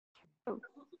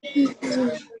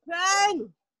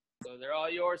Dang. So they're all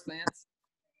yours, Lance.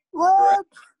 What?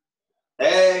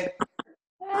 Hey.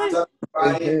 What's up,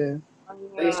 everybody?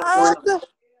 Thanks for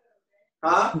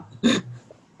Huh?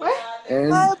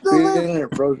 And feeling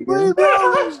it broke again.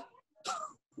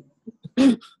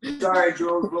 Sorry,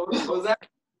 George. What was that?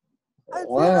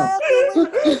 Wow.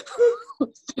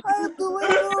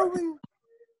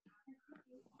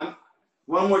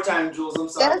 One more time, Jules. I'm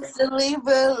sorry. That's to leave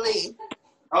early.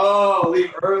 Oh,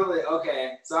 leave early.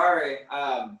 Okay. Sorry.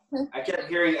 I kept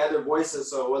hearing other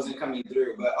voices, so it wasn't coming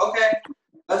through. But okay,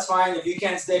 that's fine. If you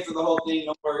can't stay for the whole thing,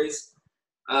 no worries.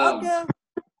 Okay.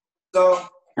 So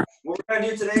what we're gonna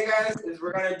do today, guys, is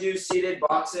we're gonna do seated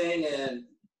boxing, and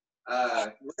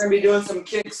we're gonna be doing some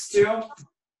kicks too.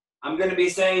 I'm gonna be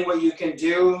saying what you can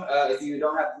do if you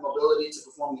don't have the mobility to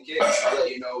perform the kicks. I'll let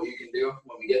you know what you can do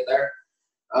when we get there.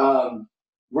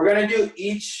 We're gonna do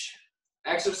each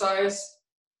exercise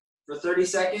for 30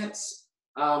 seconds.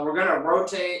 We're gonna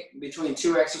rotate between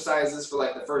two exercises for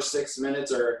like the first 6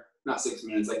 minutes, or not 6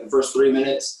 minutes, like the first 3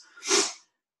 minutes.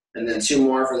 And then 2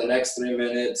 more for the next 3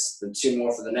 minutes, then 2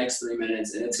 more for the next 3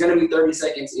 minutes. And it's gonna be 30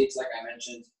 seconds each, like I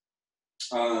mentioned.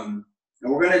 And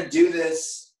we're gonna do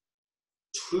this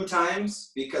 2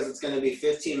 times because it's gonna be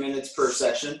 15 minutes per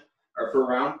session or per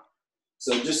round.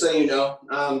 So just so you know,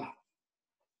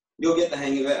 you'll get the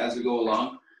hang of it as we go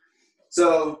along.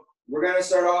 So we're gonna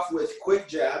start off with quick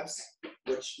jabs,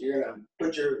 which you're gonna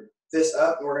put your fist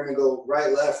up and we're gonna go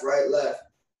right, left, right, left.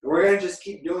 And we're gonna just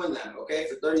keep doing that, okay,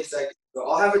 for 30 seconds. So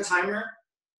I'll have a timer.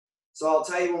 So I'll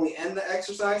tell you when we end the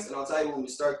exercise and I'll tell you when we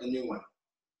start the new one.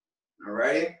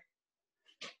 Alrighty?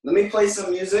 Let me play some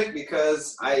music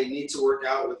because I need to work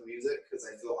out with music because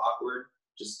I feel awkward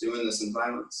just doing this in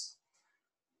silence.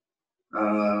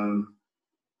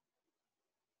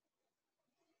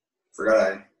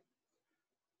 Forgot I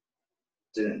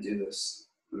didn't do this.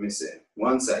 Let me see.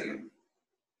 1 second.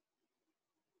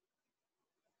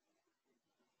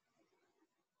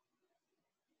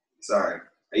 Sorry.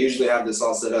 I usually have this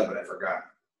all set up, but I forgot.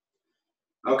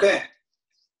 Okay.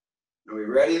 Are we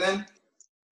ready then?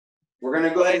 We're going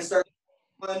to go ahead and start.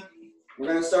 We're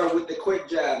going to start with the quick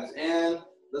jabs. And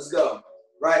let's go.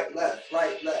 Right, left,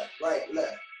 right, left, right,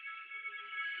 left.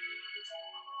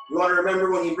 You want to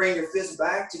remember when you bring your fist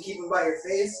back to keep them by your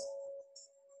face.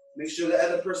 Make sure the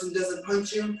other person doesn't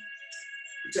punch you.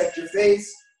 Protect your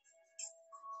face.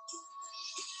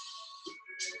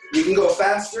 You can go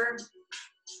faster.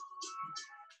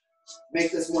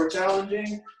 Make this more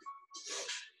challenging.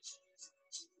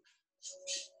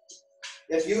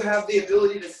 If you have the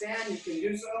ability to stand, you can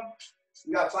do so.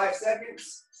 You got 5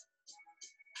 seconds.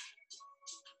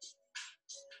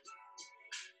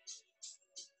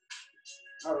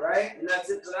 All right, and that's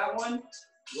it for that one.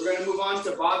 We're gonna move on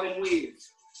to bob and weave.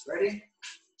 Ready?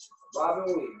 Bob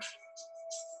and weave.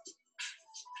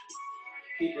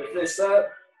 Keep your fists up.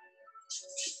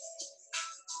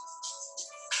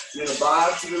 You're gonna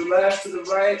bob to the left, to the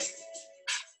right.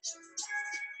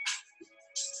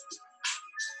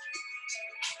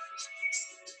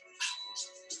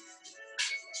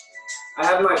 I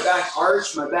have my back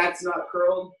arched, my back's not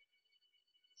curled.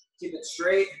 Keep it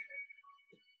straight.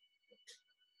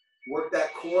 Work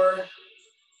that core.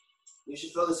 You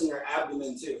should feel this in your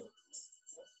abdomen too.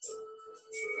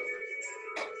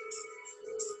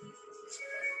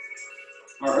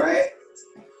 All right.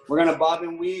 We're gonna bob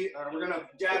and weave, or we're gonna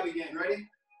jab again. Ready?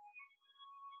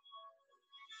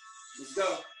 Let's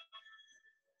go.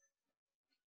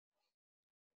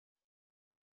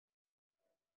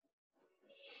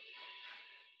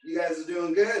 You guys are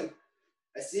doing good.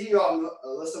 I see you all,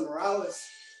 Alyssa Morales.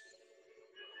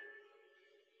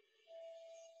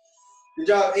 Good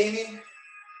job, Amy.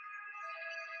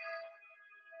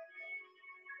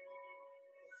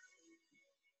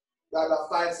 Got about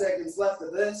 5 seconds left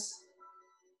of this.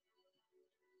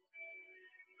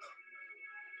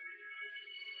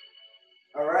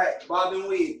 All right, bob and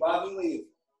weave, bob and weave.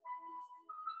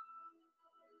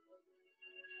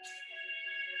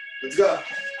 Let's go.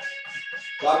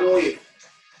 Bob and weave.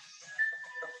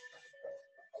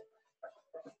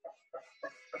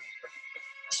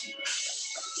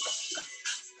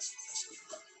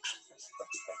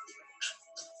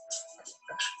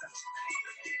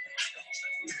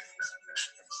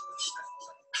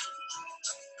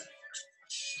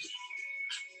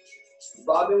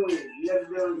 Bob and weave. You guys are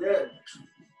doing good.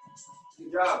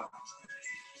 Good job.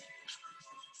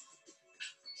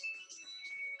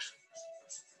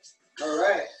 All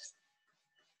right.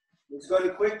 Let's go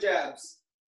to quick jabs.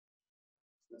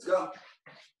 Let's go.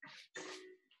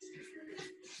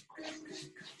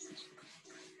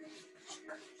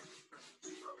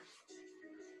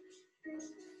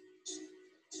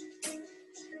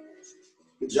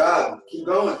 Good job. Keep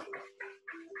going.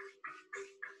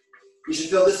 You should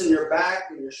feel this in your back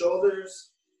and your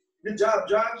shoulders. Good job,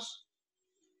 Josh.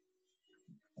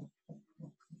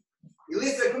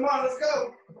 Elisa, come on, let's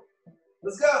go.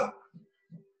 Let's go.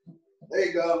 There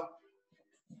you go.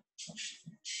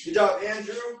 Good job,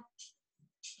 Andrew.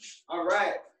 All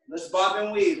right, let's bob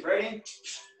and weave. Ready?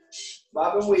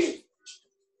 Bob and weave.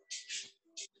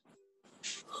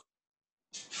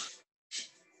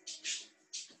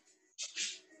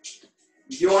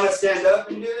 If you want to stand up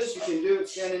and do this, you can do it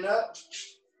standing up.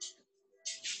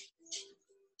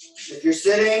 If you're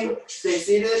sitting, stay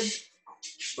seated.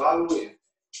 Bob and weave.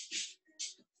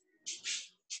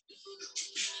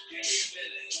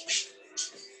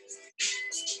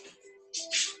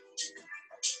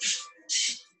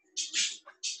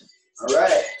 All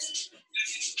right.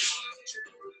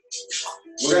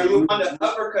 We're going to move on to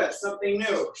uppercut, something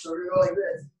new. So we're going to go like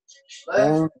this.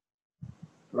 Left,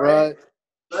 Right.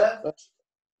 left,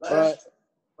 Right.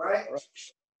 right,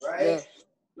 right, Yeah.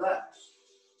 left.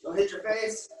 Don't hit your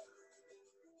face.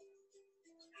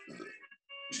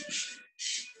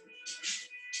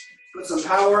 Put some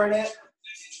power in it.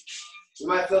 You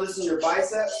might feel this in your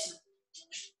biceps.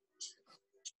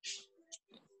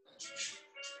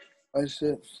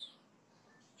 Biceps.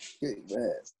 Get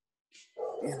back.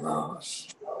 Get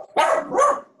lost.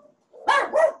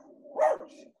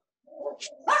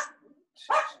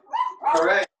 All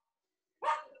right.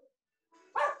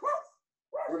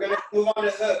 We're going to move on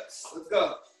to hooks. Let's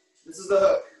go. This is the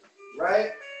hook.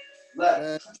 Right,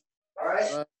 left. All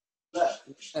right, Right. left.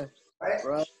 Right,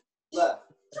 Right. left.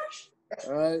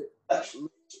 Right. Left.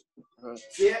 Right.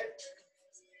 See it?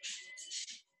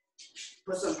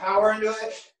 Put some power into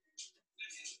it.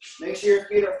 Make sure your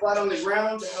feet are flat on the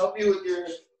ground to help you with your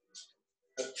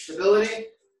stability.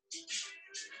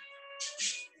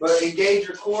 But engage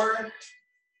your core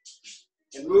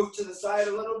and move to the side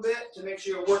a little bit to make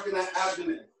sure you're working that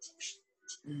abdomen.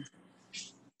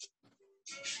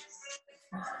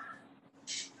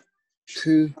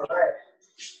 Two. All right.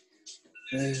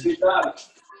 Yeah. Good job.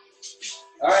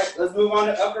 All right, let's move on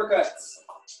to uppercuts.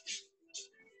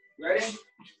 Ready?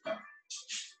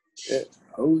 Yeah.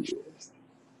 Oh, yeah.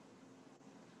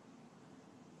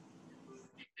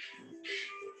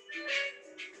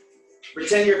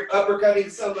 Pretend you're uppercutting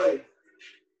somebody.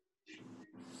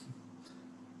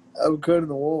 I'm cutting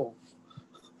the wall.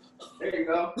 There you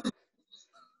go.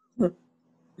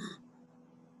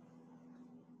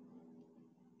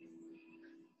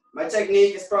 My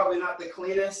technique is probably not the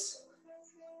cleanest.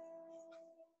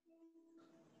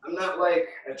 I'm not like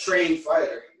a trained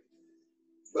fighter,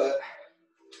 but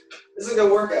this is a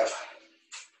good workout.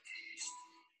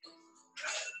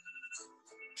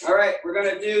 All right, we're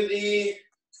gonna do the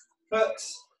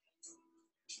hooks.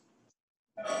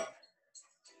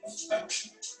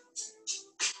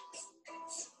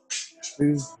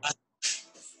 Two.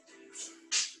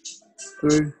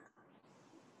 Three.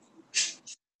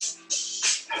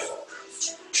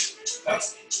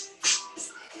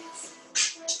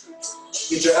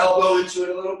 Get your elbow into it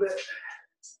a little bit.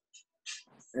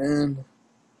 And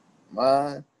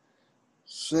myself.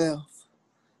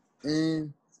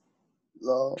 And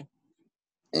law.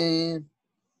 And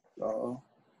law.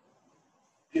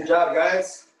 Good job,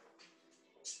 guys.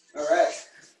 All right.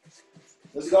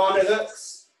 Let's go on to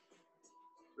hooks.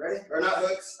 Ready? Or not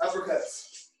hooks, uppercuts.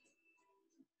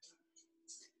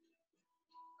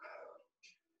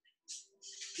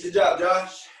 Good job,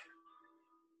 Josh.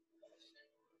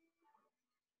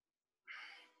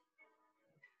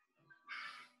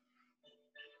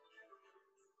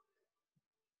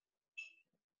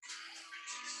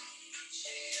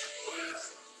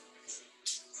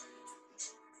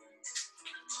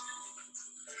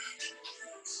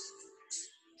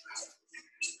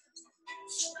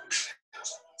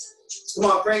 Come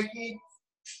on, Frankie.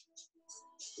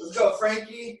 Let's go,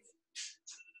 Frankie.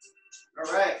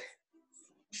 All right.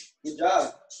 Good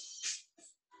job.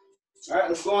 All right,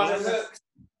 let's go on to hooks.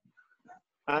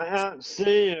 I can't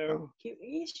see you.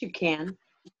 Yes, you can.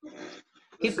 Let's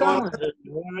Keep go on.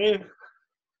 going.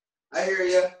 I hear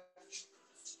you.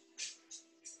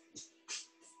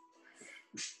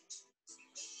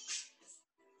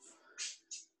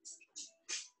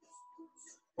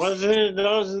 What's his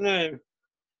dog's name?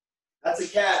 That's a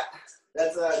cat.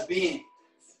 That's a Bean.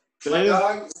 My Bean?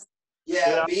 dog,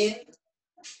 yeah, Bean.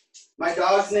 My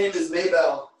dog's name is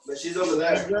Maybell, but she's over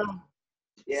there.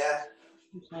 Yeah.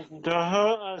 To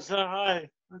her, I said hi.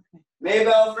 Okay.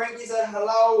 Maybell, Frankie said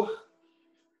hello.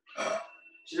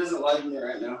 She doesn't like me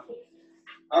right now.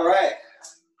 All right.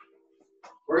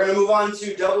 We're going to move on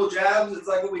to double jabs. It's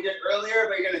like what we did earlier,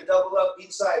 but you're going to double up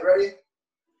each side. Ready?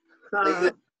 Like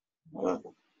this.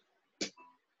 You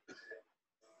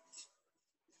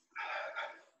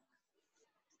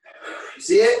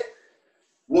see it?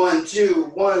 1,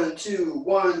 2, 1, 2,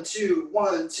 1, 2,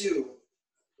 1, 2.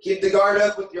 Keep the guard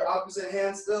up with your opposite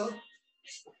hand still.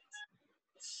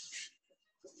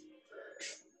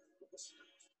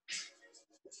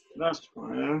 That's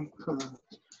fine.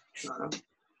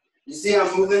 You see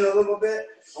I'm moving a little bit?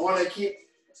 I want to keep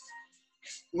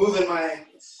moving my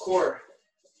core.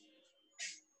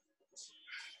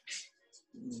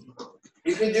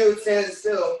 You can do it standing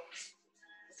still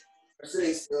or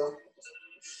sitting still.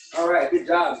 All right, good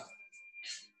job.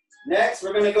 Next,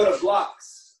 we're going to go to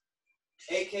blocks,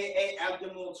 aka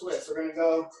abdominal twist. We're going to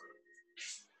go.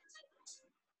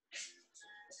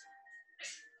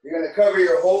 You're going to cover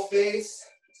your whole face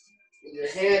with your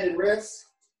hand and wrist,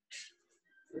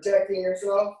 protecting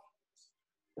yourself.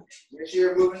 Make sure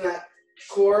you're moving that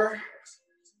core.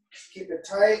 Keep it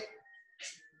tight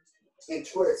and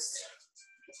twist.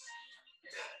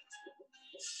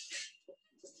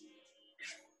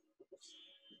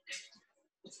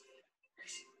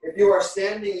 If you are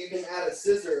standing, you can add a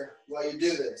scissor while you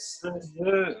do this.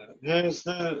 Here's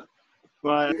the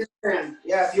right. You can stand.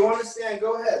 Yeah, if you want to stand,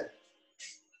 go ahead.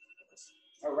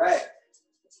 All right.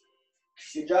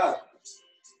 Good job.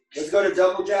 Let's go to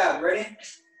double jab. Ready?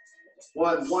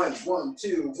 1, 1, 1,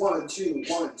 2, 1, 2,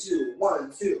 1, 2,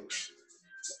 1, 2.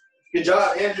 Good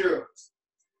job, Andrew.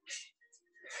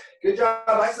 Good job.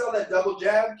 I saw that double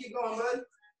jab. Keep going, bud.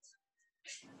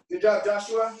 Good job,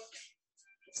 Joshua.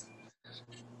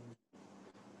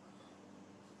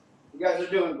 You guys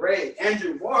are doing great.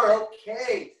 Andrew Moore,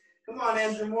 okay. Come on,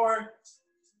 Andrew Moore.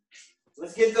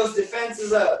 Let's get those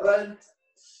defenses up, bud.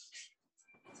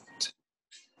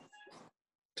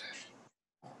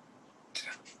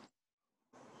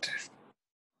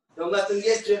 Don't let them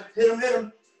get you. Hit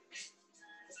them.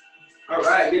 All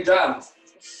right, good job.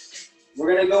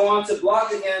 We're going to go on to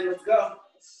block again. Let's go.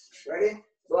 Ready?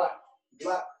 Block,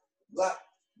 block, block,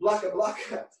 block, block.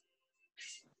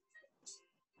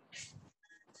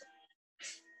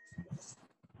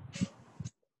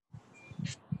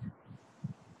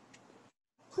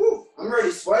 Whew, I'm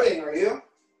already sweating, are you?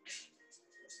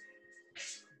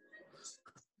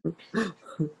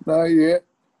 Not yet.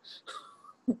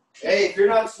 Hey, if you're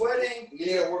not sweating, you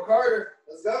need to work harder.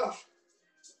 Let's go.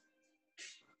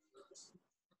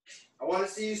 I want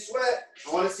to see you sweat.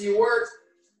 I want to see you work.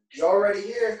 You're already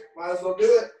here. Might as well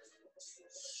do it.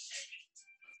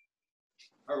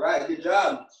 All right, good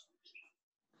job.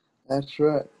 That's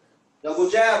right. Double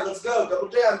jab. Let's go. Double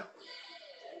jab.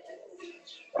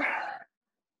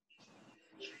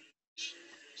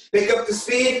 Pick up the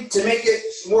speed to make it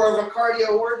more of a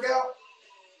cardio workout.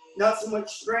 Not so much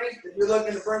strength if you're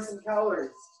looking to burn some calories.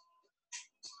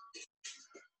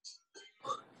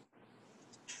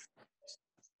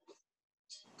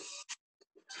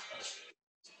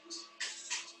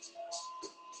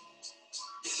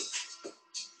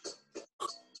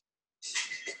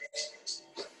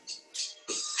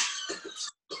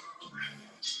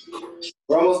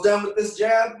 We're almost done with this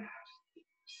jab.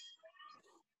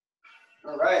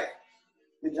 All right,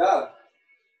 good job.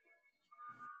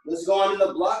 Let's go on to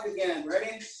the block again.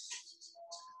 Ready?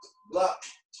 Block,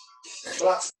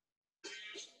 block.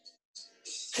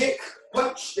 Kick,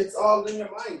 punch. It's all in your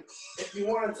mind. If you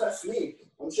want to touch me,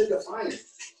 I'm sure you'll find it.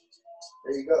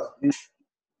 There you go.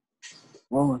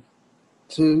 1,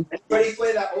 2, Anybody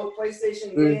play that old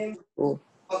PlayStation 3, game 4.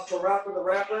 of Parappa the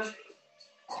Rapper?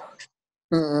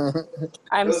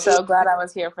 I'm so glad I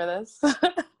was here for this.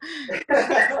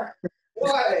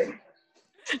 Why?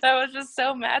 That was just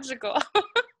so magical.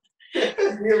 Do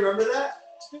you remember that?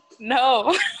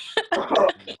 No. Oh,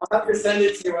 I'll have to send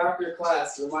it to you after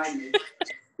class. Remind me.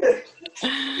 It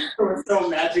was so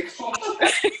magical.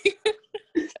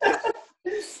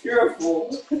 You're a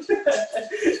fool.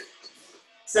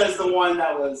 Says the one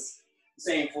that was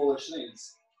saying foolish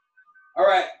things. All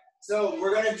right, so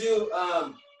we're gonna do.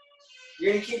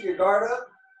 You're gonna keep your guard up.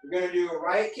 We're gonna do a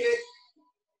right kick,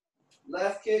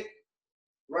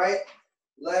 right,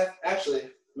 left.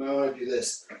 Actually, I want to do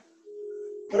this.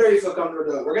 Whatever you feel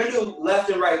comfortable doing. We're gonna do left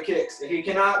and right kicks. If you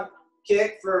cannot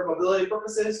kick for mobility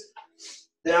purposes,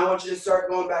 then I want you to start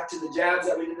going back to the jabs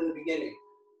that we did in the beginning.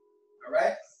 All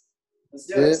right, let's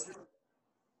do it.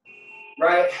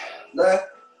 Right, left,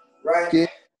 right, Kick,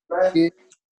 left, kick,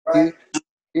 right.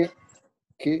 kick,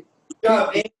 kick. Good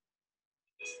job, Amy.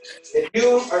 If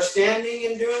you are standing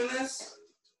and doing this,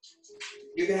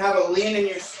 you can have a lean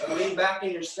back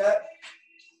in your step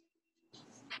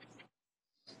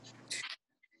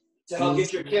to help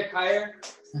get your kick higher.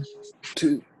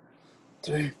 2,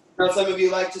 3. Now some of you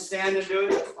like to stand and do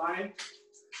it, that's fine.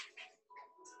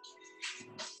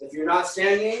 If you're not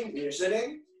standing and you're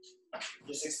sitting,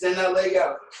 just extend that leg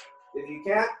out. If you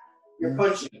can't, you're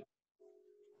punching.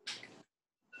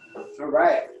 All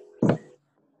right.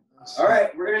 All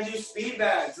right, we're gonna do speed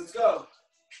bags. Let's go.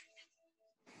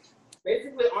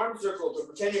 Basically arm circles, but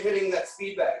pretend you're hitting that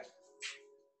speed bag.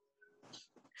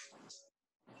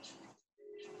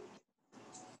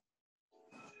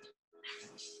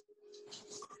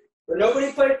 But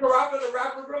nobody played Parappa the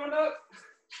Rapper growing up?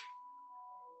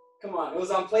 Come on, it was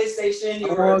on PlayStation. You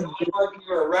were a dog, you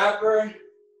were a rapper.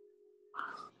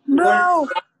 No.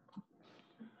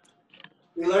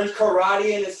 He learned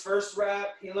karate in his first rap.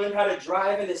 He learned how to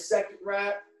drive in his second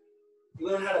rap. He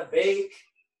learned how to bake.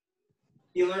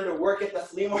 He learned to work at the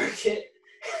flea market.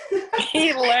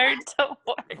 He learned to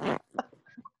work.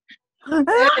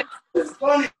 It's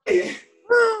funny.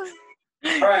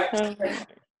 All right.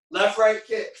 Left, right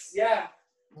kicks. Yeah.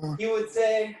 He would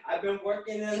say, I've been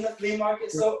working in the flea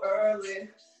market so early.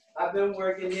 I've been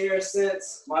working here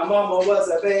since my mama was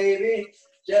a baby.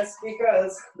 Just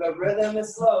because the rhythm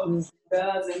is slow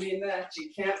doesn't mean that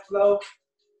you can't flow.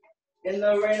 In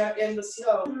the rain or in the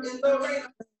snow. In the rain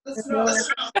or in the snow.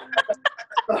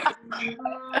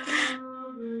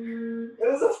 It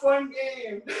was a fun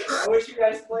game. I wish you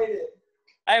guys played it.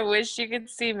 I wish you could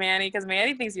see Manny, because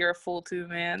Manny thinks you're a fool too,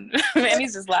 man.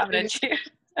 Manny's just laughing at you.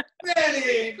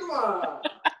 Manny, come on.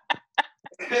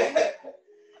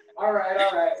 All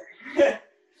right.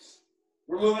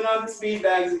 We're moving on to speed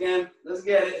bags again. Let's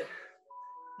get it.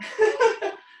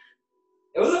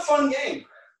 It was a fun game.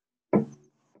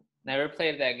 Never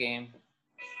played that game.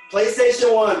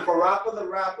 PlayStation 1, Parappa the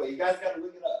Rapper. You guys got to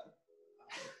look it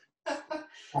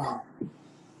up.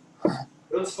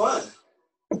 It was fun.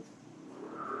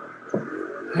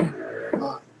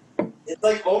 It's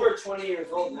like over 20 years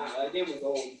old now. That game was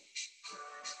old.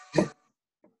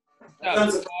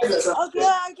 Okay,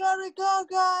 I gotta go,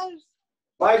 guys.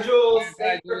 Bye, Jules.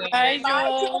 Bye, Jules. Hi,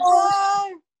 Joel.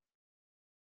 Bye.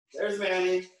 There's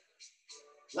Manny.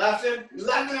 Laughing? You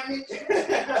laughing at me?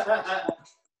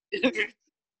 It's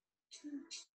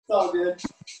all good.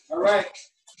 All right.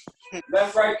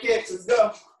 Left, right kicks. Let's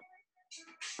go.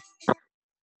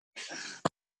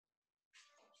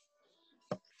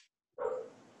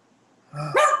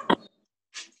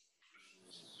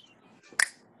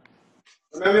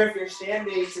 Remember, if you're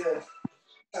standing to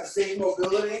have safe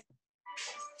mobility,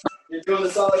 you're doing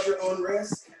this all at your own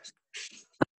risk.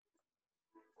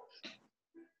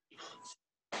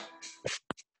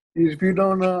 If you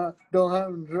don't have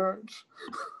insurance.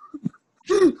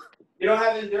 You don't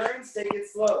have endurance, take it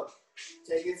slow.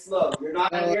 Take it slow. You're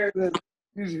not here.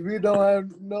 If you don't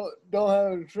have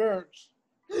insurance.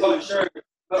 Oh, sure.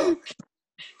 Oh.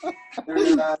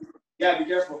 Yeah, be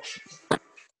careful.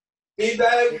 Speed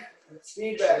bag.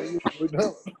 Speed bag. We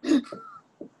don't.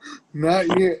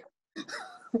 Not yet.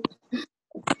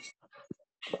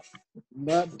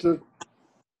 Not to.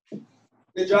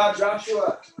 Good job,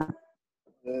 Joshua.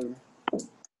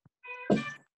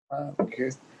 Okay.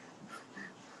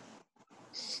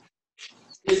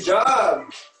 Good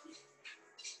job.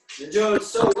 You're doing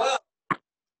so well.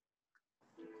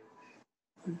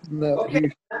 No, Okay,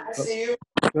 I see you.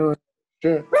 no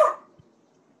insurance.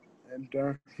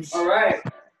 Endurance. All right.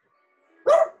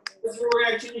 This is where we're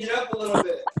going to change it up a little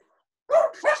bit.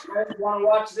 You guys want to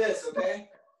watch this, okay?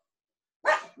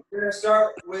 We're going to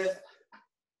start with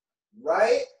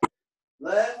right,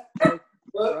 left, hook,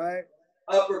 Right,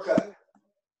 uppercut.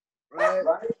 right,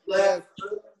 Right, left,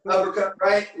 hook, uppercut.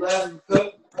 Right, left,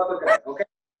 hook, uppercut. Okay?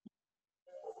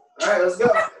 All right, let's go.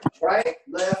 Right,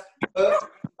 left,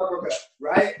 hook, uppercut.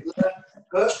 Right, left,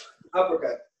 hook,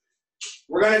 uppercut.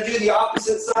 We're going to do the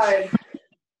opposite side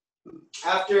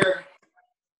after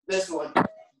this one.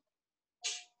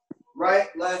 Right,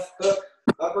 left, hook,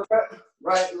 uppercut.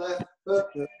 Right, left, hook,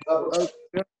 uppercut.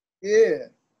 okay. Yeah,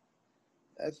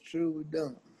 that's true. We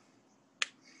don't.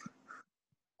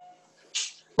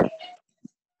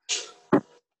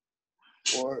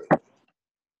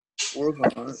 Work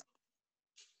on it.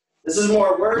 This is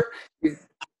more work.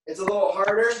 It's a little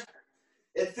harder.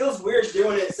 It feels weird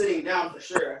doing it sitting down for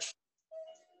sure.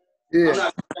 I'm Yeah.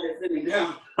 not trying to sitting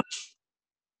down.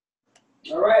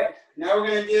 All right, now we're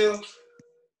gonna do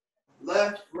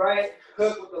left, right,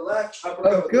 hook with the left,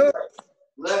 uppercut with the right.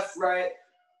 Left, right.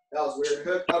 That was weird.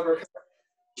 Hook, uppercut.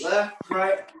 Left,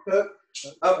 right, hook,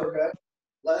 uppercut.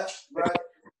 Left, right,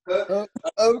 hook,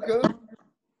 Okay.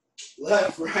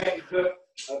 left, right, hook,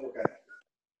 uppercut.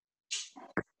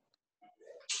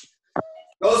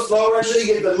 Go slower until you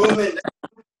get the movement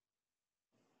down.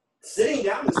 Sitting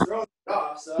down is throwing it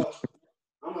off, so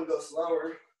I'm gonna go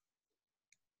slower.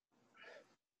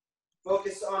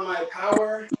 Focus on my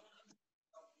power.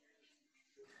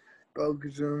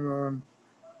 focusing on.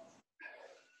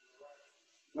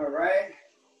 All right.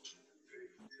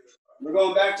 We're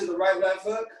going back to the right, left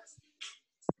hook.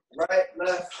 Right,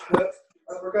 left hook,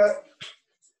 uppercut.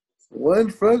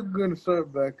 When's Frank gonna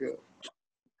start back up?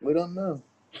 We don't know.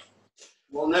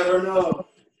 We'll never know.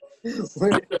 That's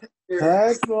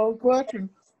one question.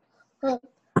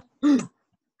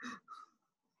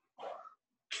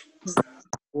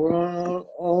 We're on our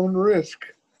own risk.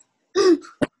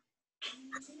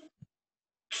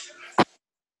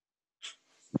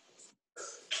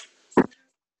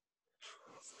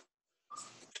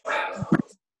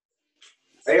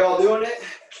 Are y'all doing it?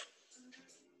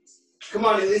 Come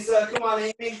on, Elisa. Come on,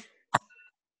 Amy.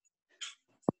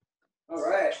 All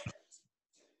right.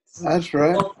 That's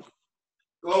right.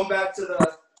 Going back to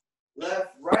the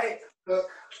left, right hook,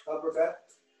 uppercut.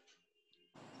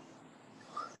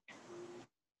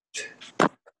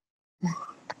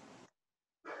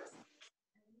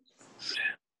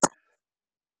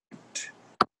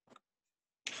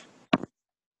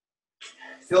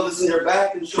 Feel this in your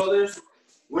back and shoulders.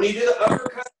 When you do the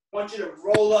uppercut, I want you to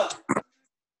roll up.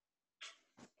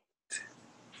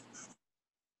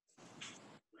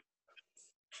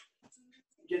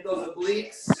 Get those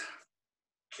obliques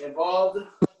involved.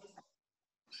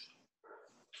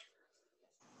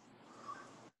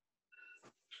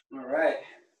 All right.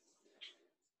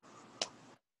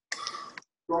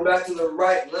 Going back to the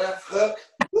right, left hook.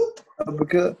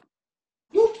 Uppercut.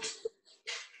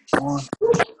 1,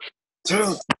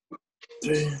 2,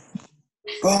 3,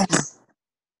 4,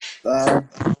 5,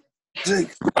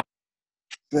 6,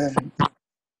 7,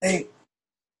 8.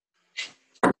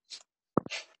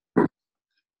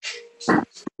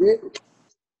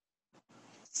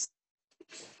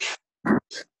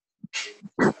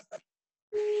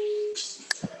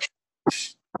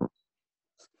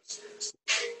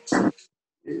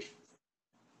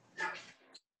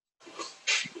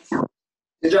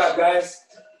 Good job, guys.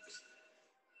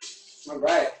 All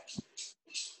right.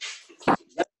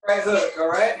 Left, right hook, all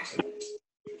right?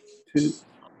 2,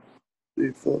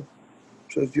 3, 4.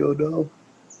 Touch your dog.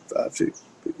 5, 6,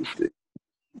 56.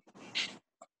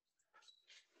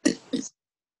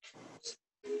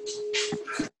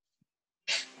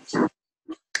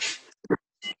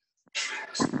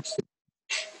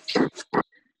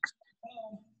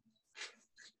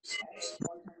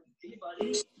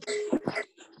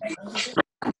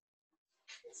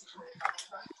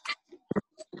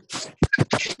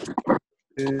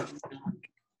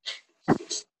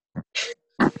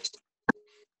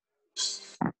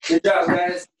 Good job,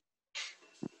 guys.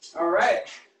 All right.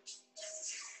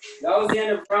 That was the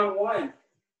end of round 1.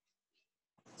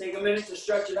 Take a minute to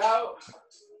stretch it out.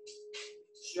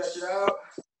 Stretch it out.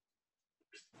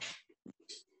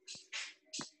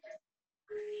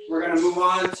 We're going to move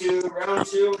on to round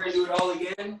 2. We're going to do it all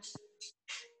again.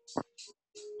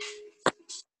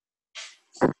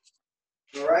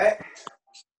 All right.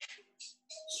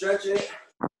 Stretch it.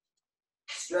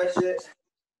 Stretch it.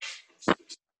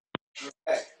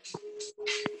 Okay.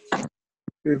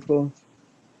 Beautiful.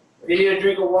 If you need a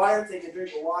drink of water, take a drink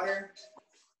of water.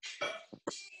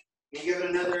 We'll give it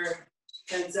another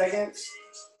 10 seconds,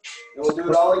 and we'll do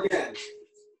it all again.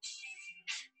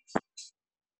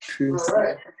 2. All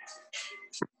right.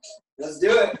 Let's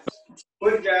do it.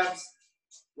 Quick jabs.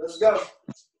 Let's go.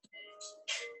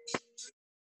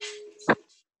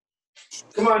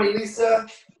 Come on, Elisa.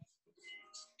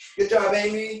 Good job,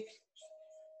 Amy.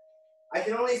 I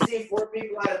can only see 4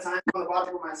 people at a time on the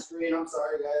bottom of my screen. I'm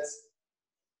sorry, guys.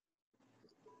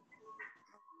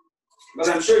 But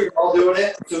I'm sure you're all doing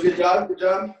it. So good job. Good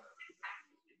job.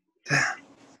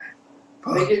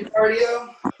 Make it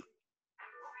cardio.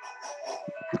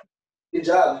 Good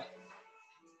job.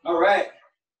 All right.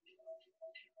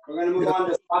 We're going to move on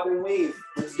to bob and weave.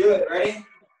 Let's do it. Ready?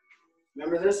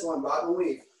 Remember this one, bob and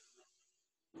weave.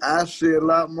 I see a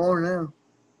lot more now.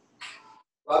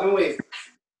 Bob and weave.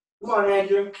 Come on,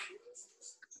 Andrew.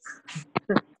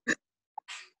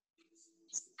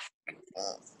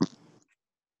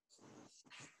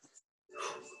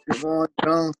 Come on,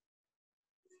 John.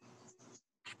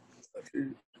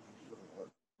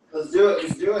 Let's do it.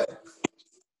 Let's do it.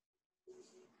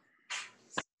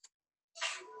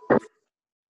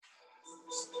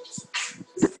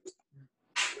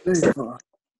 Three, 4,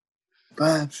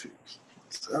 5, 6,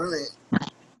 7,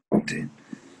 8, 10.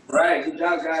 All right. Good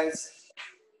job, guys.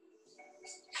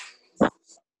 All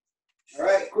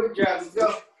right. Quick jab. Let's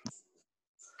go.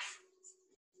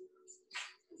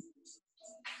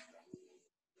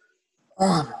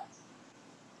 One,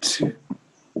 2.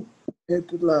 Hit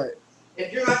the light.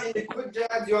 If you're not into quick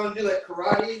jabs, you want to do like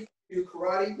karate, do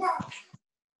karate. Wow.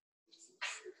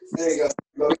 There you go.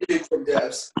 Go do quick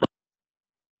jabs.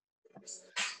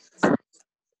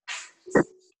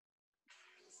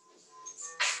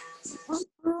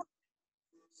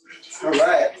 All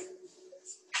right.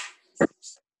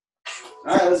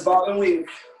 All right, let's bob and weave.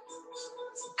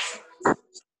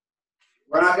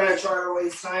 We're not going to try to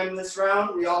waste time this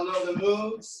round. We all know the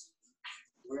moves.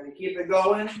 We're going to keep it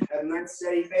going at a nice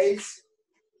steady pace.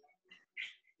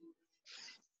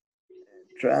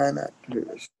 Try not to hurt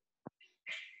us.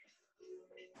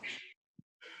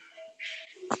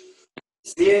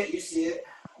 See it, you see it,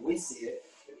 we see it.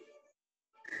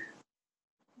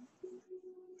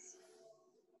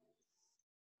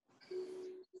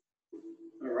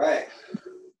 All right.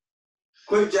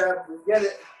 Quick jab, get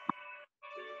it.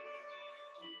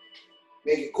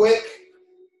 Make it quick.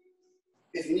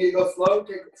 If you need to go slow,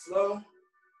 take it slow.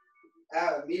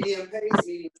 Medium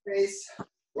pace,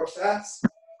 or fast.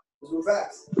 Let's move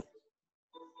fast.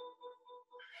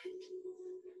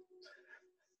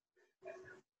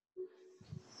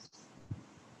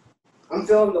 I'm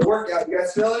feeling the workout. You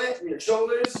guys feeling it in your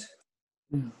shoulders?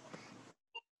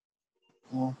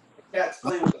 One, Cat's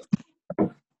playing with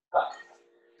them.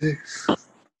 6, All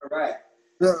right.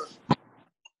 7,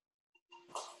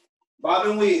 Bob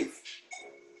and weave.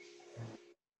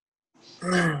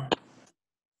 9,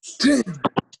 10,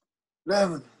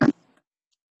 11.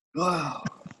 Wow.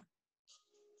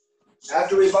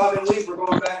 After we bob and weave, we're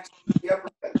going back to the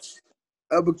uppercuts.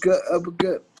 Uppercut,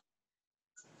 uppercut.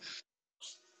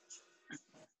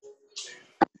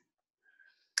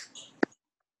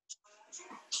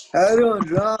 How you doing,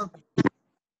 John?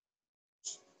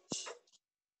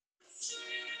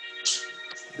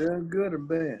 Doing good or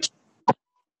bad?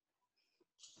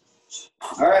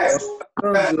 All right.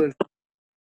 Doing good.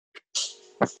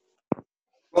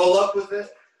 Roll up with it.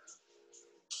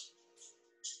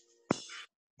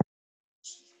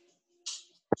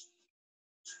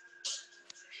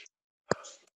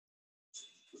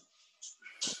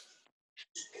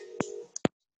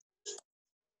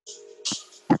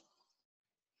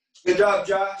 Good job,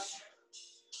 Josh.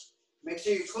 Make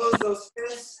sure you close those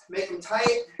fists. Make them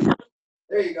tight.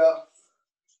 There you go.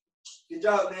 Good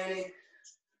job, Manny.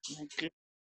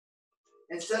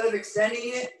 Instead of extending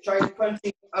it, try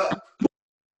punching up.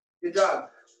 Good job.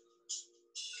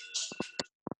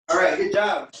 All right, good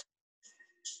job.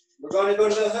 We're going to go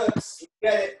to the hooks.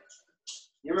 Get it.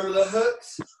 You remember the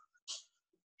hooks?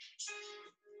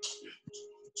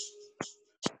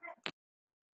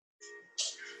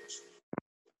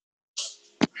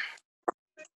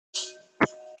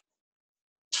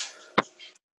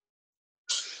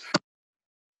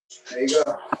 There you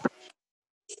go.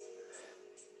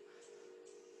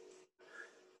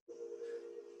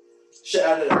 Shit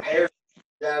out of the pair of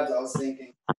jabs I was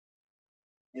thinking.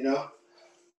 You know?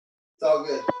 It's all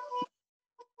good.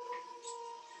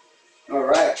 All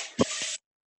right.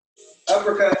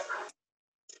 Uppercut.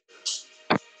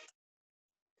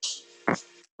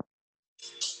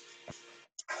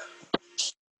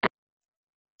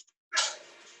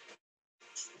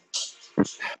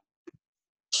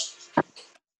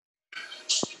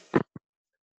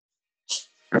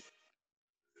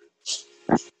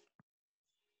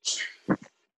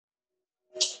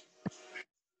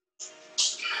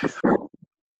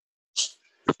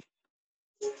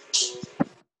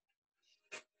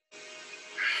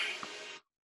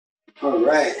 All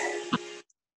right.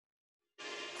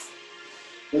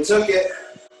 Let's hook it.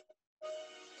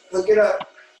 Hook it up.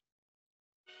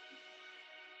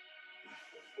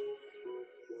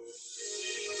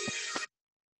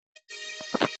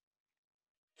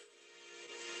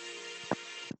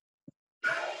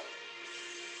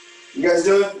 You guys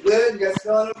doing good? You guys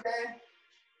feeling okay?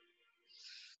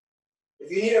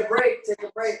 If you need a break, take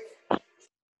a break.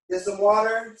 Get some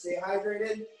water. Stay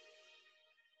hydrated.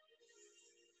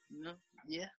 No,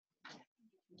 yeah.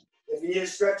 If you need to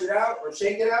stretch it out or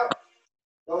shake it out,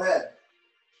 go ahead.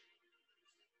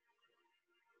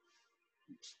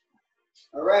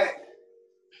 All right.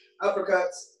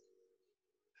 Uppercuts.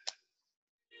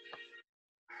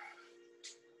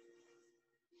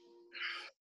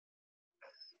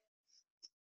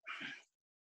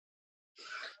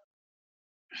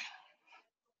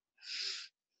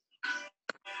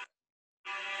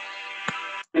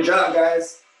 Good job,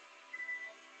 guys.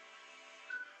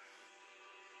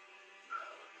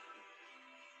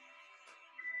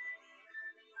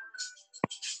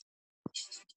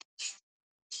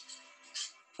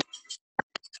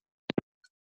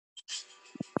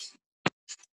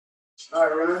 All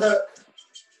right, we're gonna hook.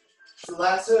 It's the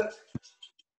last hook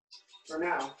for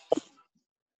now.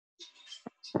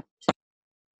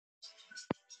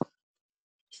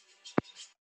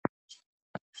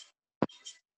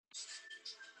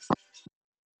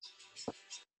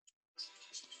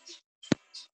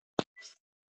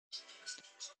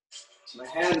 My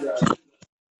hands are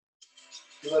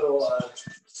a little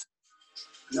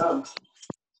numb.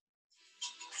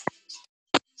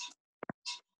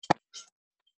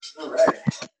 All right.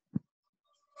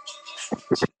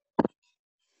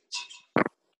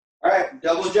 All right,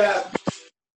 double jab.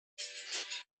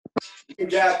 You can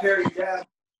jab, parry, jab,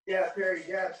 jab, parry,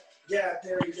 jab, jab,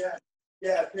 parry, jab,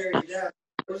 jab, parry, jab.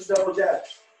 What's double jab?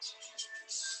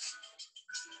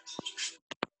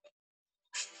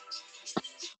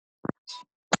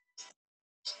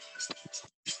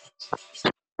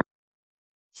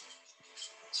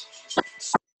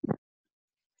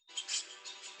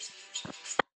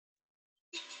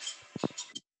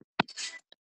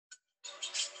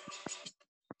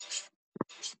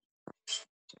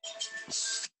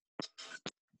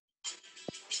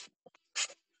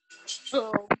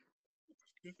 Oh. All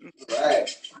right.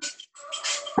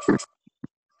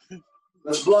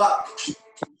 Let's block.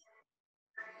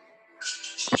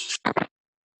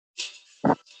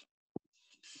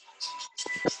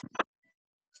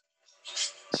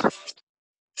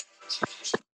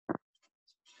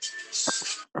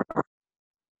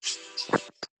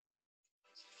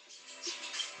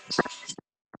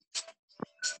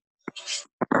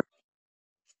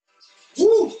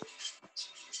 Woo!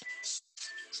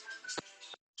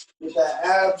 Get that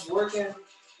abs working.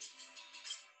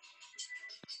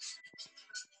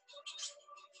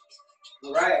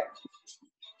 All right.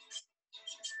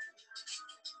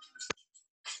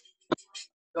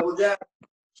 Double jab.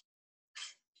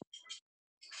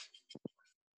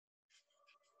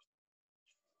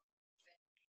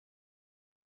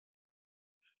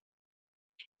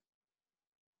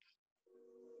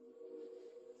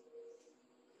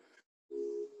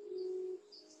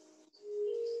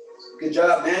 Good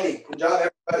job, Manny. Good job,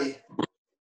 everybody.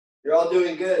 You're all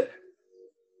doing good.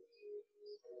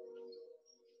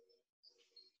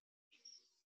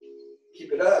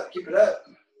 Keep it up. Keep it up.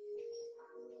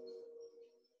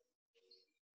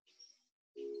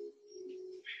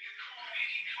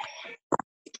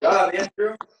 Good job,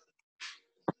 Andrew.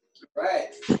 Right.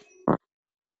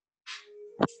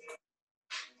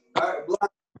 All right,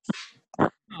 block. Oh,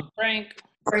 Frank.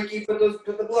 Frankie, put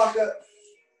the block up.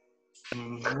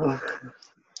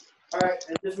 All right,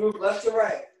 and just move left to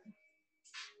right.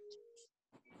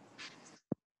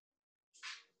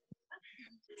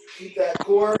 Keep that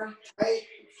core tight.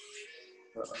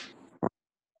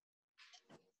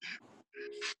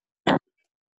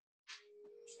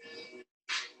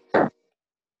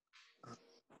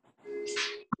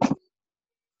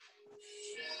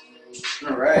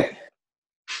 All right.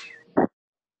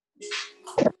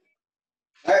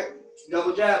 All right,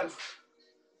 double jab.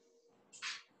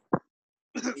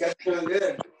 You guys are doing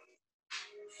good.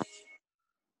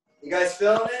 You guys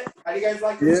feeling it? How do you guys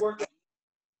like this Yeah. workout?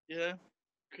 Yeah.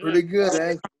 Pretty good,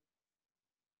 eh?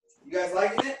 You guys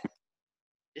liking it?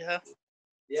 Yeah.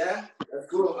 Yeah? That's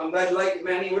cool. I'm glad you like it,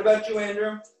 Manny. What about you,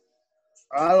 Andrew?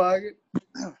 I like it.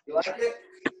 You like it?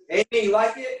 Amy, you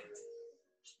like it?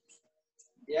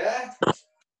 Yeah?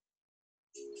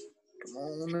 Come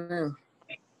on now.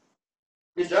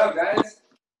 Good job, guys.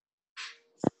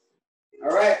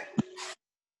 All right.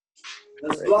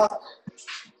 Let's block.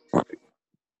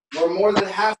 We're more than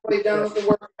halfway done with the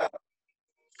workout.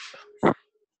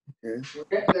 Okay. We're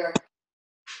getting there.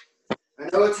 I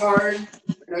know it's hard.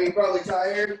 I know you're probably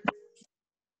tired.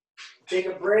 Take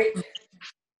a break.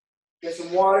 Get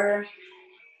some water.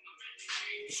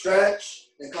 Stretch.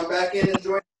 Then come back in and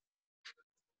join.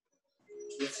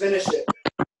 Let's finish it.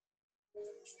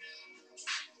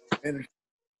 Finish.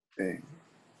 Okay.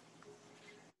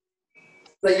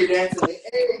 It's like you're dancing the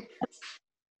egg.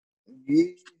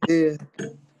 Yeah.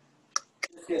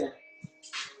 Just kidding.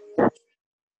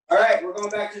 All right, we're going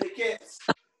back to the kicks.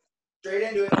 Straight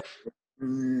into it.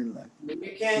 Mm, If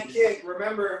you can't kick,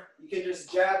 remember, you can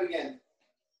just jab again.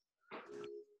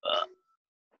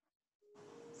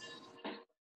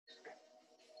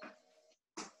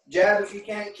 Jab if you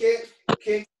can't kick,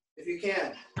 kick if you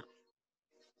can.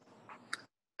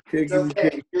 Kick It's and okay.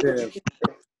 kick. Do what you can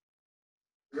do.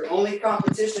 Your only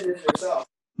competition is yourself.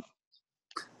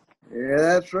 Yeah,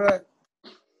 that's right.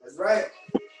 That's right.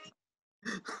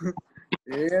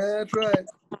 Yeah, that's right.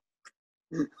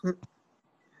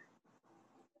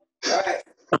 All right.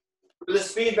 For the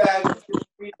speed bag.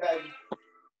 Speed bag.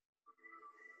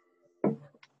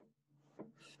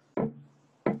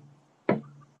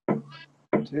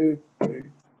 Two, three,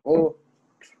 four.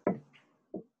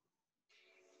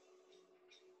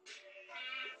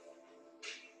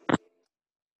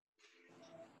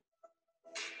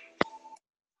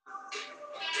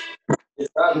 Good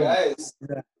job, guys.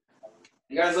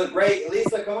 You guys look great.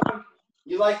 Elisa, come on.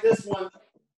 You like this one.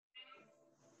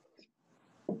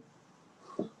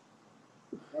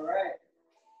 All right.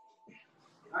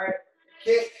 All right.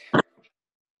 Kick.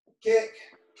 Kick.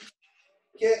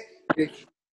 Kick. Kick,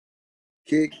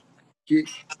 kick, kick,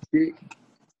 kick.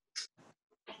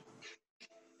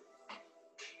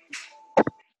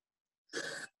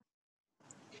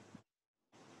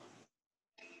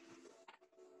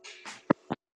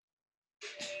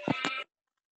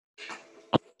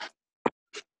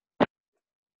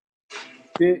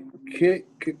 Kick, kick,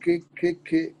 kick, kick, kick,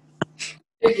 kick.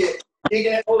 Kick it.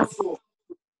 Kicking it old school.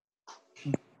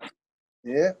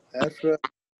 Yeah, that's right.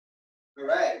 All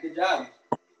right. Good job.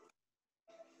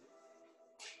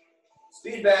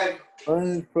 Speed bag.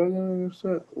 Running program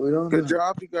yourself. We don't Good know.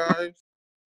 job, you guys.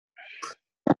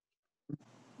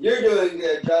 You're doing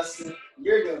good, Justin.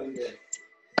 You're doing good.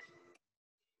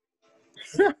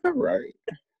 Right.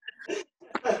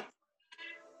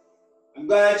 I'm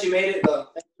glad that you made it, though.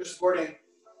 Thanks for supporting.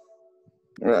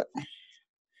 Right.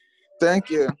 Thank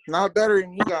you. Not better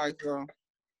than you guys, though.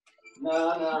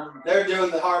 No. They're doing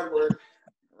the hard work.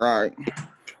 Right.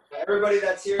 Everybody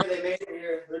that's here, they made it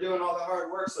here. They're doing all the hard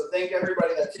work, so thank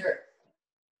everybody that's here.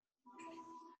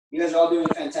 You guys are all doing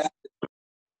fantastic.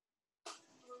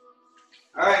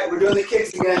 All right, we're doing the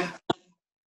kicks again.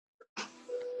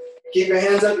 Keep your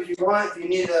hands up if you want. If you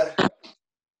need to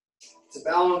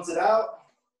balance it out.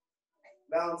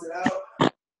 Balance it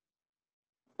out.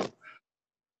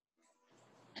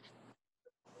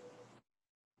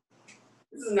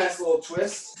 This is a nice little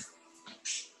twist.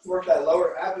 Work that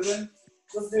lower abdomen.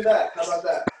 Let's do that. How about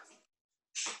that?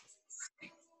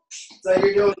 So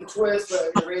you're doing the twist, but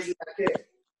you're raising that kick.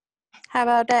 How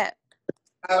about that?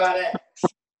 How about that?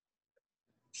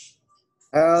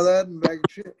 How that and back of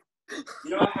shit.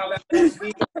 You know how about that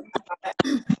speed?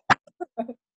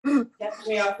 Catch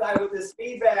me outside with this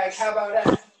speed bag. How about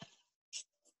that?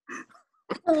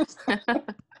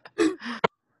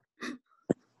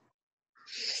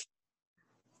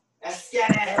 Let's get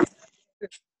it.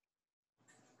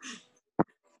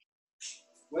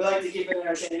 We like to keep it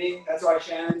entertaining. That's why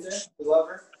Shannon's here. We love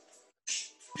her.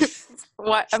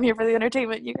 What? I'm here for the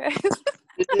entertainment, you guys.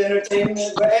 It's the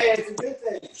entertainment, but hey, it's a good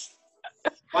thing.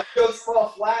 My jokes fall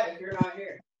flat if you're not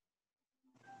here.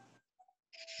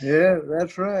 Yeah,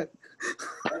 that's right.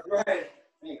 That's right.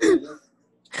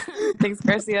 Thanks, Thanks,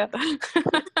 Garcia. all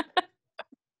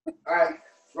right.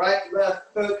 Right, left,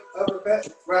 hook, uppercut.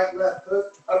 Right, left,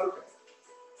 hook, uppercut.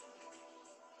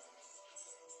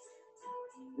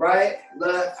 Right,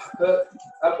 left, hook,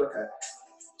 uppercut.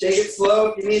 Take it slow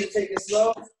if you need to take it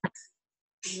slow.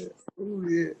 Oh,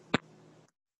 yeah.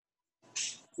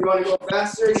 You want to go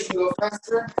faster, you can go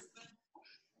faster.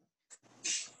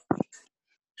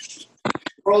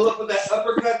 Roll up with that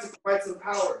uppercut to provide some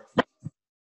power.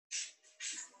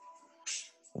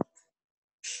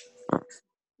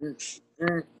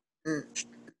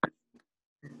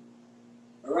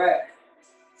 All right.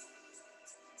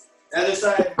 Other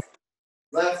side.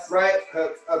 Left, right,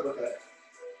 hook, uppercut.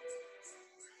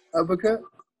 Uppercut?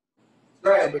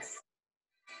 Right.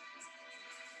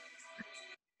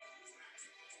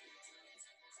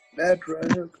 That's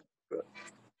right. Hook.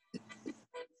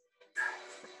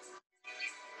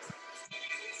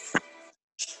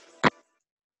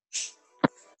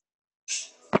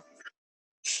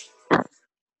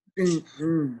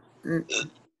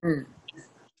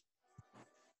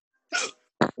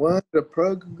 When's the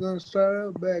program gonna start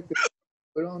up back?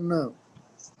 We don't know.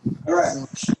 All right.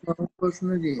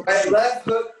 Pushing again. Right, left,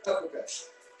 hook, uppercut.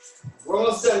 We're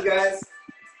almost done, guys.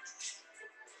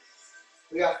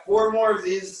 We got 4 more of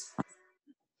these.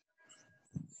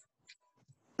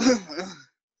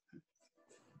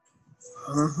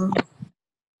 Uh-huh.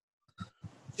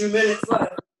 2 minutes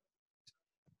left.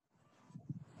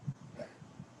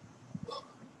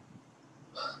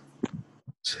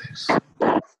 Six.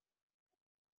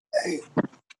 8.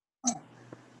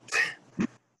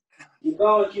 Keep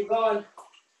going, keep going.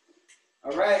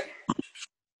 All right.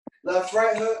 Left,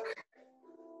 right hook.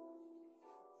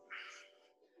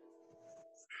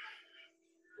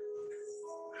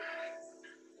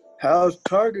 How's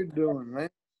Target doing, man?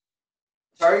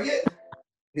 Target.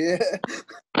 Yeah.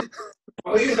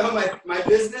 Oh, you know my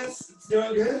business? It's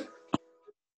doing good.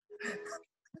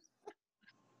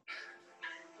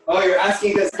 Oh, you're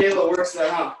asking because Kayla works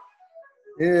there, huh?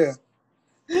 Yeah.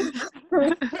 You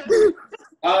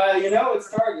know it's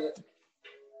Target.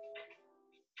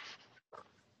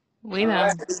 We know.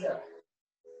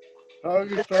 All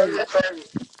right. Target.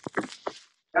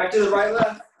 Back to the right,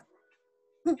 left.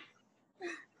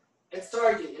 It's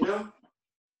Target, you know?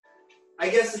 I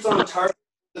guess it's on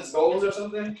Target's goals or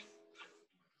something.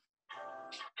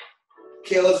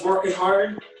 Kayla's working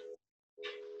hard.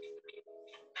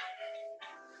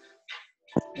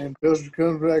 Until she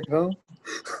comes back home.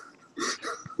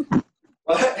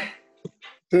 What?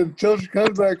 Until she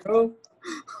comes back home.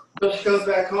 Till she goes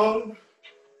back home?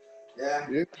 Yeah.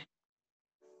 Yeah.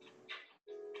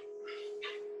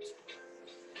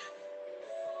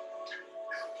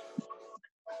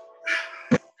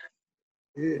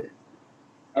 Yeah.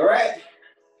 All right.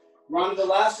 We're on to the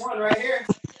last one right here.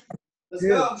 Let's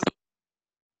go.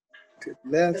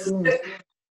 Last This is one. it.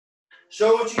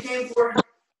 Show what you came for.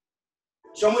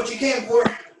 Show them what you came for.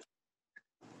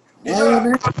 Good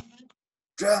job.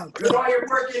 Drop, Put all your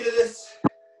work into this.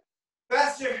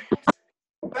 Faster.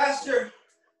 Faster.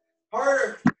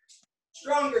 Harder.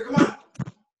 Stronger. Come on.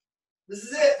 This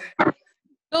is it.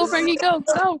 Go, Frankie, go,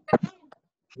 go.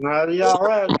 All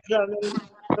right.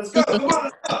 Let's go. Come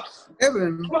on. Let's go.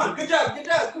 Kevin. Come on. Good job. Good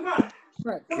job. Come on.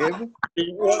 Not Come on. Kevin.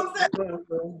 We're almost there.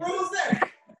 We're almost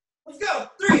there. Let's go.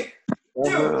 3,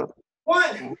 2,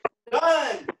 1.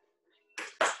 Done.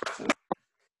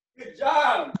 Good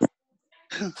job.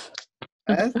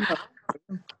 That's not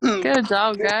Good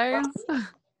job, guys.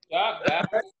 Job, guys.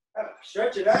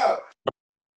 Stretch it out.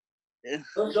 Yeah.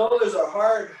 Those shoulders are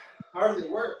hardly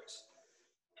worked.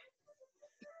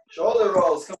 Shoulder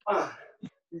rolls, come on.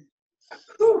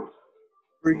 Whew.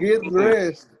 forget the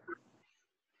rest.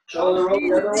 Shoulder roll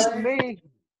the other To way. me,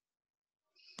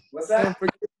 What's Don't that?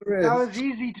 forget the that rest. was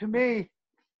easy to me.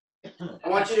 I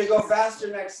want you to go faster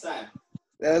next time.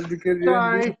 That's because you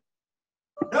Sorry.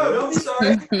 No, don't be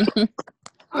sorry.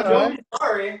 Don't be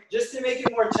sorry. Just to make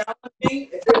it more challenging,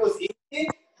 if it was easy,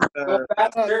 go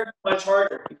faster, much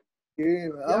harder. Yeah,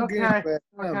 I'm Okay, getting back.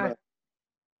 okay.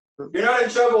 You're not in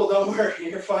trouble, don't worry.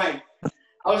 You're fine.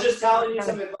 I was just telling you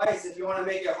some advice. If you want to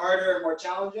make it harder and more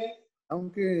challenging, I'm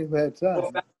getting back go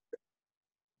time. faster.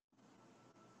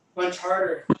 Punch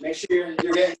harder. Make sure you're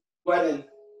getting sweating.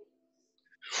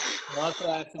 You also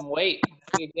add some weight.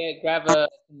 You could grab some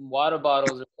water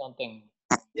bottles or something.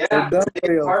 Yeah. The make it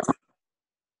dumbbell. hard.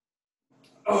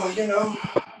 Oh, you know.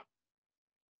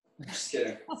 Just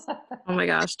kidding. Oh my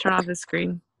gosh, turn off his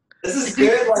screen. This is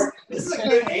good. Like, this is a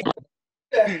good aim.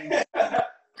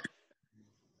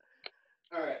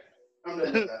 All right. I'm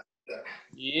done with that.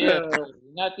 Yeah, you're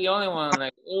not the only one.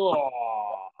 Like, ooh.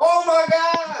 Oh my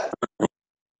God!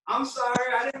 I'm sorry.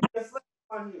 I didn't mean to flip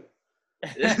on you.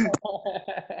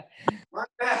 My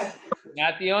bad.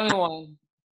 Not the only one.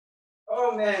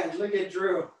 Oh man, look at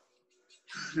Drew.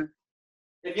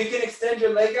 If you can extend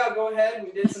your leg out, go ahead.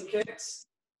 We did some kicks.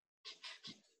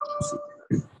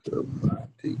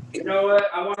 You know what?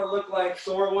 I want to look like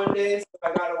Thor one day, so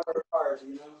I gotta work hard,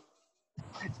 you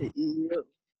know?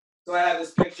 So I have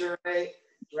this picture right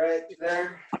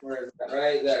there. Where is that?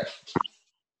 Right there.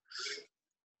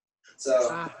 So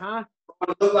Uh-huh. I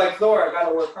want to look like Thor, I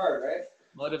gotta work hard, right?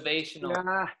 Motivational.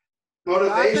 Yeah. I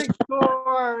Motivation. think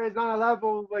Thor is on a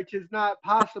level which is not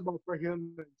possible for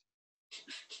humans.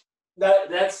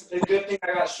 That's a good thing.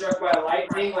 I got struck by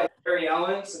lightning like Barry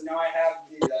Allen, so now I have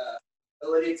the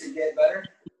ability to get better.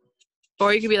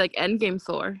 Or you could be like Endgame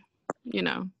Thor, you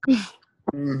know.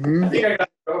 Mm-hmm. I think I got to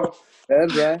go.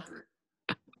 That's right.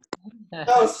 That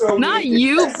was so Not mean.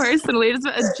 you personally, just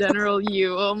a general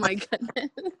you. Oh my goodness.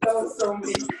 That was so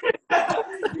mean.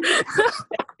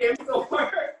 Came so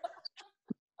hard.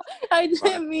 I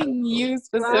didn't mean you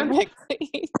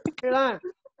specifically. Elon,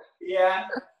 Yeah.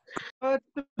 what's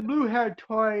the blue-haired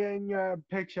toy in your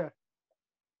picture?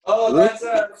 Oh, that's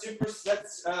Super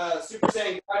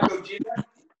Saiyan God Gogeta.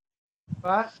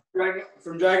 What?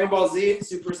 From Dragon Ball Z,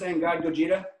 Super Saiyan God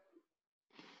Gogeta.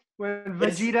 When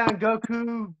Vegeta and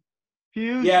Goku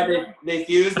fuse? Yeah, they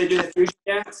fuse. They do the fusion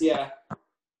dance. Yeah.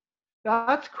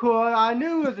 That's cool. I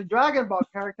knew it was a Dragon Ball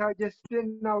character. I just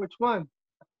didn't know which one.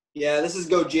 Yeah, this is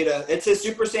Gogeta. It's his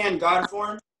Super Saiyan God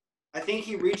form. I think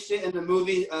he reached it in the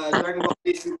movie Dragon Ball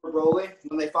Z Super Broly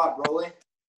when they fought Broly.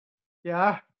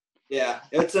 Yeah. Yeah,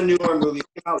 it's a newer movie. It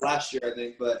came out last year, I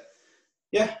think. But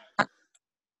yeah,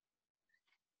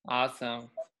 Awesome.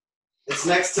 it's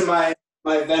next to my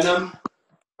Venom.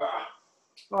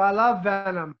 Oh, I love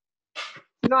Venom.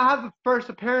 You know, I have the first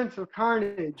appearance of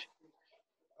Carnage.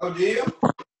 Oh, do you?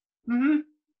 Mm-hmm.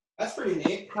 That's pretty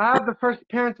neat. I have the first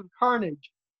appearance of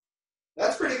Carnage.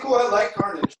 That's pretty cool. I like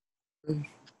Carnage.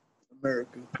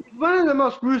 America. He's one of the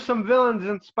most gruesome villains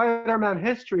in Spider-Man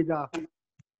history, though.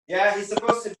 Yeah, he's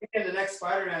supposed to be in the next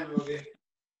Spider-Man movie.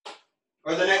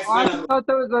 Or the next I Venom. thought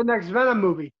that was the next Venom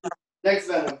movie. Next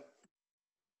Venom.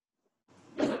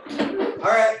 All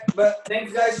right, but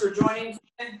thanks guys for joining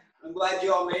today. I'm glad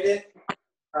you all made it.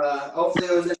 Hopefully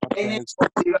it was entertaining.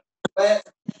 Hopefully you guys wet.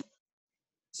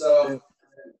 So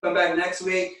come back next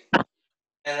week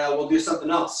and we'll do something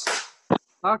else.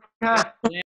 Okay.